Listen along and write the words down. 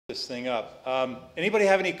This thing up. Anybody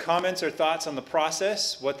have any comments or thoughts on the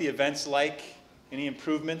process? What the event's like? Any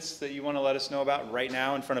improvements that you want to let us know about right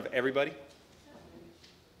now in front of everybody?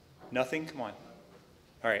 Nothing? Come on.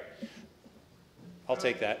 All right. I'll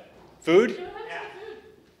take that. Food?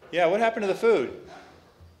 Yeah, what happened to the food?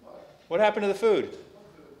 What happened to the food?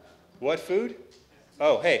 What food?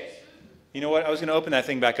 Oh, hey. You know what? I was going to open that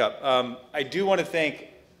thing back up. I do want to thank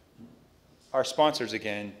our sponsors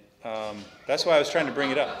again. That's why I was trying to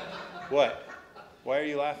bring it up. What? Why are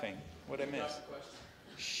you laughing? What did I miss?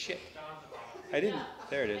 Shit. I didn't.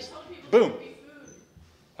 There it is. Boom.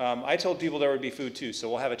 I told people there would be food too, so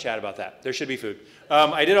we'll have a chat about that. There should be food.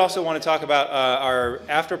 I did also want to talk about our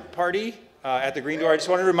after party at the Green Door. I just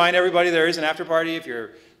want to remind everybody there is an after party if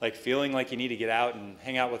you're like feeling like you need to get out and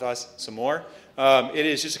hang out with us some more. It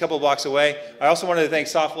is just a couple of blocks away. I also wanted to thank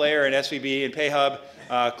SoftLayer and SVB and PayHub,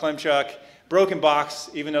 Klemchuk, Broken Box,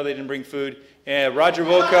 even though they didn't bring food, and Roger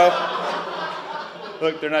Wilco.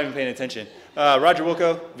 Look, they're not even paying attention. Roger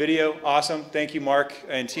Wilco, video, awesome. Thank you, Mark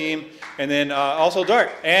and team. And then also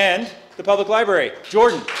Dart and the Public Library.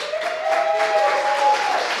 Jordan.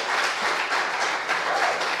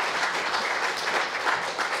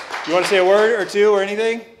 You want to say a word or two or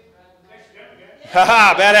anything?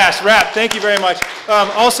 Haha, badass rap. Thank you very much.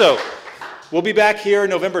 Also, we'll be back here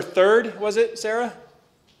November 3rd, was it, Sarah?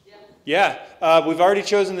 Yeah, we've already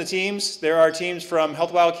chosen the teams. There are teams from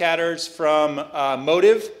Health Wildcatters, from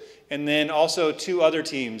Motive, and then also 2 other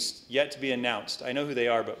teams yet to be announced. I know who they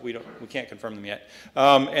are, but we can't confirm them yet.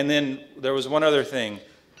 And then there was one other thing.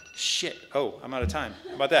 Shit. Oh, I'm out of time.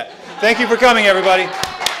 How about that? Thank you for coming, everybody.